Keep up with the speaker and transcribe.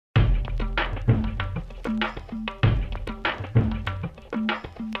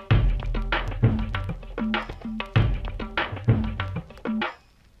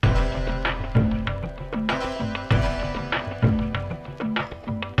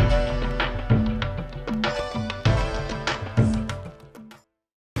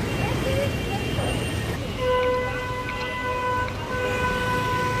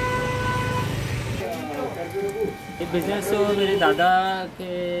Business तो मेरे दादा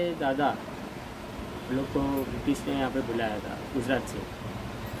के दादा लोग को ब्रिटिश ने यहाँ पे बुलाया था गुजरात से,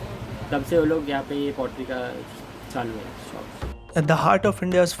 तब से वो लोग यहाँ पे ये पॉटरी का चालू है shop. At the heart of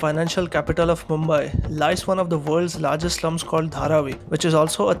India's financial capital of Mumbai lies one of the world's largest slums called Dharavi, which is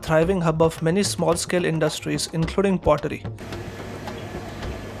also a thriving hub of many small-scale industries, including pottery.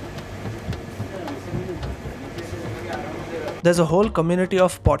 There's a whole community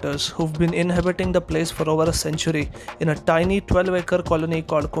of potters who've been inhabiting the place for over a century in a tiny 12-acre colony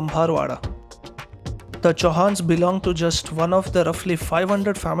called Kumbharwada. The Chauhans belong to just one of the roughly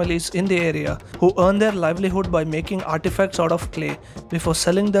 500 families in the area who earn their livelihood by making artifacts out of clay before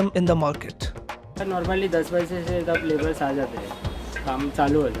selling them in the market. Normally 10 बजे से तब labours आ जाते हैं, काम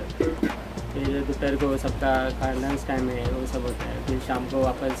चालू हो जाता है, फिर दोपहर को सबका खाना टाइम है वो सब होता है, फिर शाम को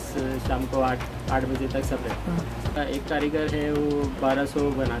वापस शाम को 8 बजे तक सब रहता है। एक कारीगर है वो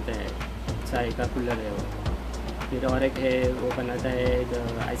 1200 बनाता है, चाय का कूलर है वो, फिर और एक है वो बनाता है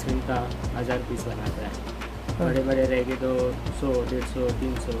आइसक्रीम का 1000 पीस बनाता है, बड़े बड़े रहेंगे तो 100, 150,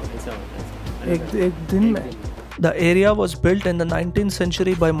 300 ऐसा होता है एक दिन में। The area was built in the 19th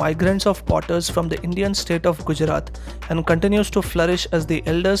century by migrants of potters from the Indian state of Gujarat and continues to flourish as the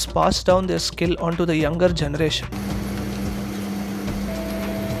elders pass down their skill onto the younger generation.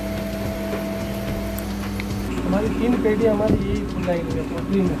 हमारी 3 पीढ़ी हमारी यही खुलाई है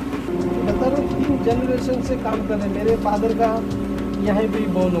पोटरी में, मतलब 3 generation से काम कर रहे हैं। मेरे फादर का यहीं पे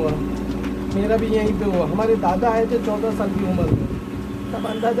बोर्न हुआ, मेरा भी यहीं पे हुआ, हमारे दादा आए थे 14 साल की उम्र में, तब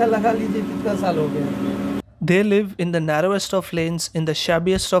अंदाज़ा लगा लीजिए कितना साल हो गया। They live in the narrowest of lanes in the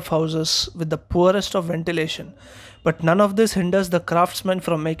shabbiest of houses with the poorest of ventilation, but none of this hinders the craftsmen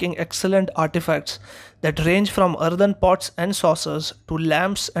from making excellent artifacts that range from earthen pots and saucers to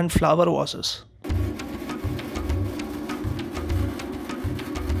lamps and flower vases.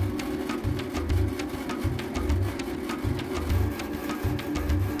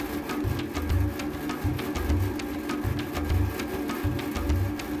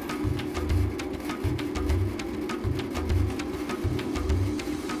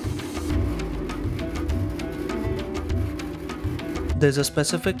 There's a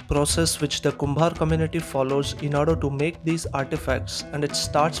specific process which the Kumbhar community follows in order to make these artifacts, and it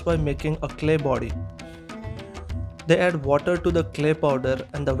starts by making a clay body. They add water to the clay powder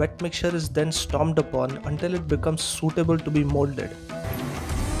and the wet mixture is then stomped upon until it becomes suitable to be molded.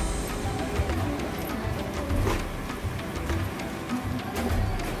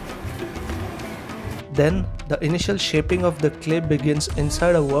 Then, the initial shaping of the clay begins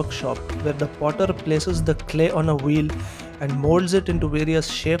inside a workshop where the potter places the clay on a wheel and molds it into various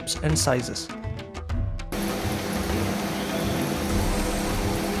shapes and sizes.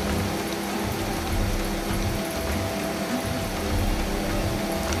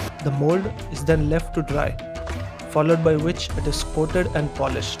 The mold is then left to dry, followed by which it is coated and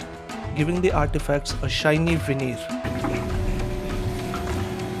polished, giving the artifacts a shiny veneer.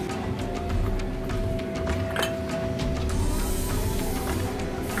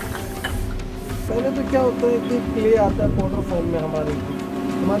 पहले तो क्या होता है कि clay आता है powder form में,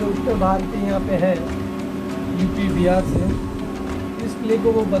 हमारे उत्तर भारत के यहाँ पे है यूपी बिहार से, इस क्ले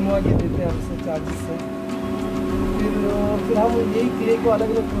को वो बनवा के देते हैं हमसे चार्जेस से। फिर हम यही क्ले को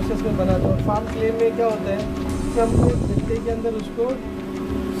अलग अलग प्रोसेस में बनाते हैं। और फार्म क्ले में क्या होता है कि हमको डिब्बे के अंदर उसको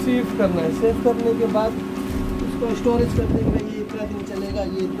सीव करना है, सेव करने के बाद उसको स्टोरेज करते हैं, ये इतना दिन चलेगा,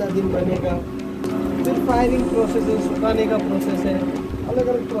 ये इतना दिन बनेगा। फिर फायरिंग प्रोसेस है, सुखाने का प्रोसेस है, अलग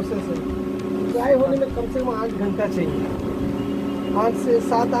अलग प्रोसेस है। ड्राई होने में कम से कम 8 घंटा चाहिए, 8 से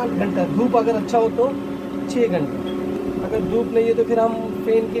 7-8 घंटा। धूप अगर अच्छा हो तो 6 घंटे, अगर धूप नहीं है तो फिर हम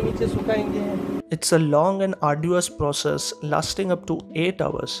फैन के नीचे सुखाएंगे। It's a long and arduous process lasting up to 8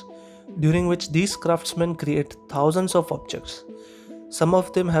 hours, during which these craftsmen create thousands of objects. Some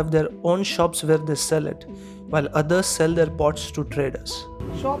of them have their own shops where they sell it, while others sell their pots to traders.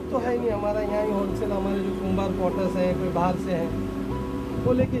 Shop तो है नहीं हमारा, यहाँ ही wholesale हमारे जो कुंभार potter's हैं, कोई बाहर से हैं,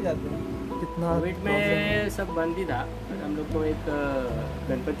 वो लेके जाते हैं। कोविड में सब बंद ही था, हम लोग को एक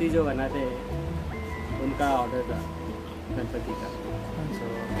गणपति जो बनाते हैं उनका ऑर्डर था गणपति का, तो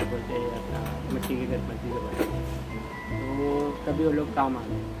क्या बोलते हैं अपना मिट्टी के गणपति जो बनाते हैं, तो तभी वो लोग काम आ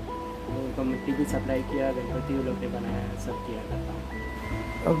गए, तो उनको मिट्टी भी सप्लाई किया, गणपति वो लोग ने बनाया, सब किया था काम।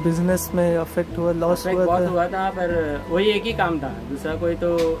 अब बिजनेस में अफेक्ट हुआ, लॉस बहुत हुआ था, पर वही एक ही काम था, दूसरा कोई तो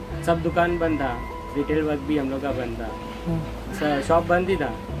सब दुकान बंद था, रिटेल वर्क भी हम लोग का बंद था, शॉप बंद ही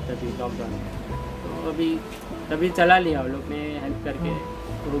था तभी लॉकडाउन, तो अभी तभी चला लिया हम लोग ने हेल्प करके,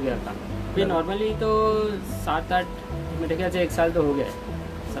 हो गया काम। फिर नॉर्मली तो 7-8 मेरे ख्याल से 1 साल तो हो गया,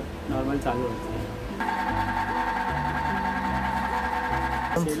 सब नॉर्मल चालू होता है।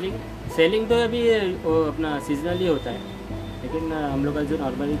 सेलिंग तो अभी वो अपना सीजनली होता है, लेकिन हम लोग का जो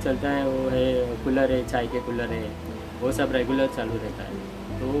नॉर्मली चलता है वो है कूलर है, चाय के कूलर है, वो सब रेगुलर चालू रहता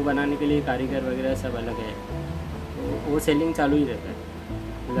है। तो वो बनाने के लिए कारीगर वगैरह सब अलग है, तो वो सेलिंग चालू ही रहता है।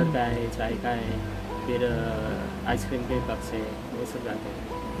 कूलर का है, चाय का है, फिर आइसक्रीम के कप्स है, वो सब जाते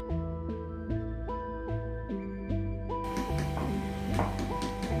हैं।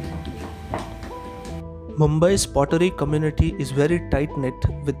 Mumbai's pottery community is very tight knit,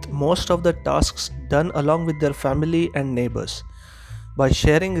 with most of the tasks done along with their family and neighbors. By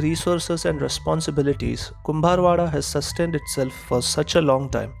sharing resources and responsibilities, Kumbharwada has sustained itself for such a long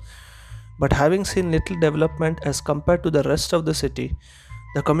time. But having seen little development as compared to the rest of the city,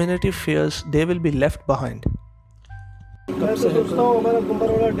 the community fears they will be left behind. मैं तो सोचता हूँ हमारा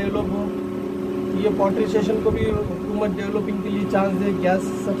Kumbharwada develop हो, ये pottery station को भी हुकूमत डेवलपिंग के लिए चांस दे,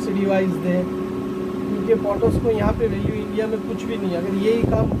 गैस सब्सिडी वाइज दे, क्योंकि पॉटर्स को यहाँ पे वैल्यू इंडिया में कुछ भी नहीं। अगर यही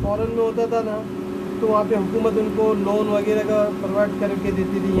काम फॉरेन में होता था ना, तो वहाँ पे हुकूमत उनको लोन वगैरह का प्रोवाइड करके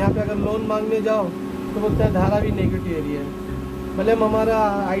देती थी। यहाँ पे अगर लोन मांगने जाओ तो बोलता है धारावी नेगेटिव एरिया है, भले हम हमारा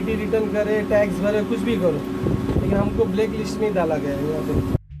आईटी रिटर्न करें, टैक्स भरे, कुछ भी करो, लेकिन हमको ब्लैक लिस्ट में ही डाला गया है यहाँ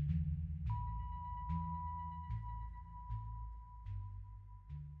पे।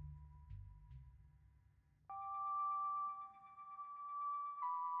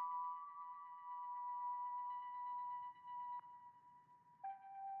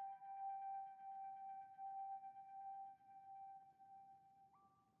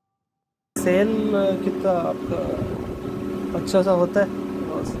 सेल कितना आपका अच्छा सा होता है?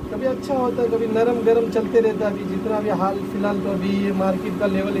 कभी अच्छा होता है, कभी नरम गरम चलते रहता है। अभी जितना भी हाल फिलहाल तो अभी ये मार्केट का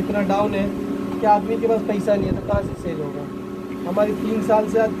लेवल इतना डाउन है कि आदमी के पास पैसा नहीं है, तो कहाँ से सेल होगा। हमारी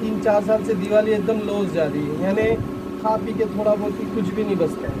 3-4 साल से दिवाली एकदम लॉस जा रही है, यानी खा पी के थोड़ा बहुत ही कुछ भी नहीं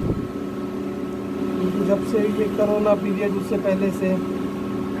बचता है। क्योंकि जब से ये कोरोना पीरियड, उससे पहले से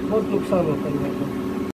बहुत नुकसान होता है यहाँ पर।